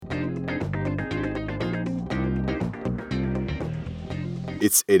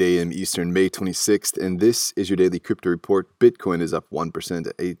It's 8 a.m. Eastern, May 26th, and this is your daily crypto report. Bitcoin is up 1%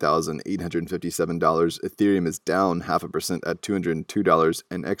 at $8,857. Ethereum is down 0.5% at $202,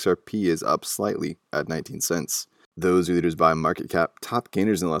 and XRP is up slightly at 19 cents. Those are leaders by market cap. Top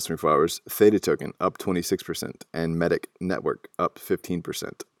gainers in the last 24 hours, Theta Token up 26%, and Medic Network up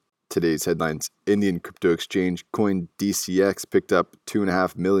 15%. Today's headlines: Indian crypto exchange CoinDCX picked up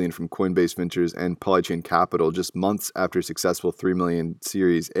 $2.5 million from Coinbase Ventures and Polychain Capital just months after a successful $3 million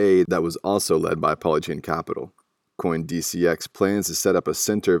Series A that was also led by Polychain Capital. CoinDCX plans to set up a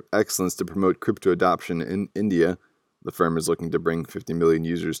center of excellence to promote crypto adoption in India. The firm is looking to bring 50 million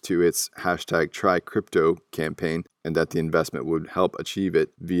users to its #TryCrypto campaign, and that the investment would help achieve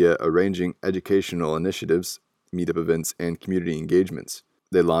it via arranging educational initiatives, meetup events, and community engagements.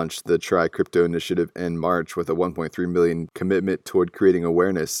 They launched the Try Crypto initiative in March with a $1.3 million commitment toward creating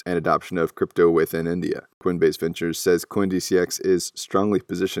awareness and adoption of crypto within India. Coinbase Ventures says CoinDCX is strongly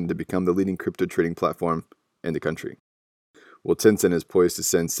positioned to become the leading crypto trading platform in the country. Well, Tencent is poised to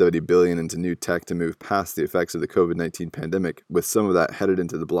send $70 billion into new tech to move past the effects of the COVID-19 pandemic, with some of that headed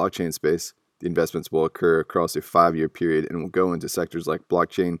into the blockchain space. The investments will occur across a 5-year period and will go into sectors like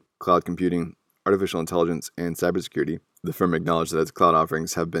blockchain, cloud computing, artificial intelligence, and cybersecurity. The firm acknowledged that its cloud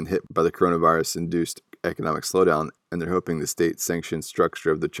offerings have been hit by the coronavirus-induced economic slowdown, and they're hoping the state-sanctioned structure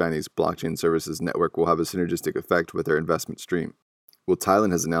of the Chinese blockchain services network will have a synergistic effect with their investment stream. Well,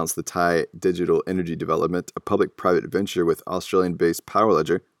 Thailand has announced the Thai Digital Energy Development, a public-private venture with Australian-based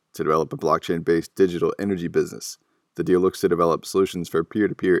Powerledger, to develop a blockchain-based digital energy business. The deal looks to develop solutions for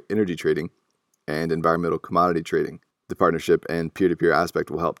peer-to-peer energy trading and environmental commodity trading. The partnership and peer-to-peer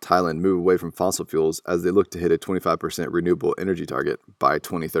aspect will help Thailand move away from fossil fuels as they look to hit a 25% renewable energy target by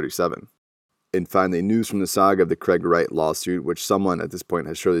 2037. And finally, news from the saga of the Craig Wright lawsuit, which someone at this point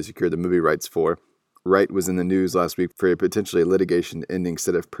has surely secured the movie rights for. Wright was in the news last week for a potentially litigation-ending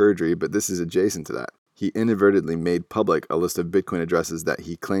set of perjury, but this is adjacent to that. He inadvertently made public a list of Bitcoin addresses that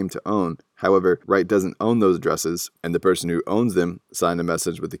he claimed to own. However, Wright doesn't own those addresses, and the person who owns them signed a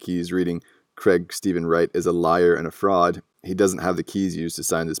message with the keys reading, "Craig Stephen Wright is a liar and a fraud. He doesn't have the keys used to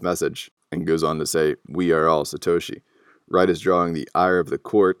sign this message," and goes on to say, "We are all Satoshi." Wright is drawing the ire of the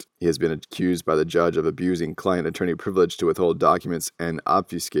court. He has been accused by the judge of abusing client-attorney privilege to withhold documents and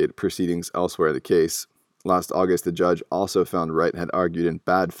obfuscate proceedings elsewhere in the case. Last August, the judge also found Wright had argued in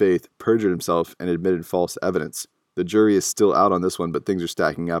bad faith, perjured himself, and admitted false evidence. The jury is still out on this one, but things are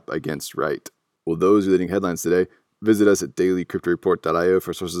stacking up against Wright. Well, those are leading headlines today. Visit us at dailycryptoreport.io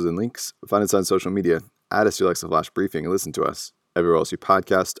for sources and links. Find us on social media. Add us to your Alexa Flash Briefing and listen to us everywhere else you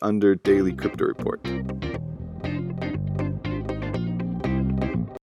podcast under Daily Crypto Report.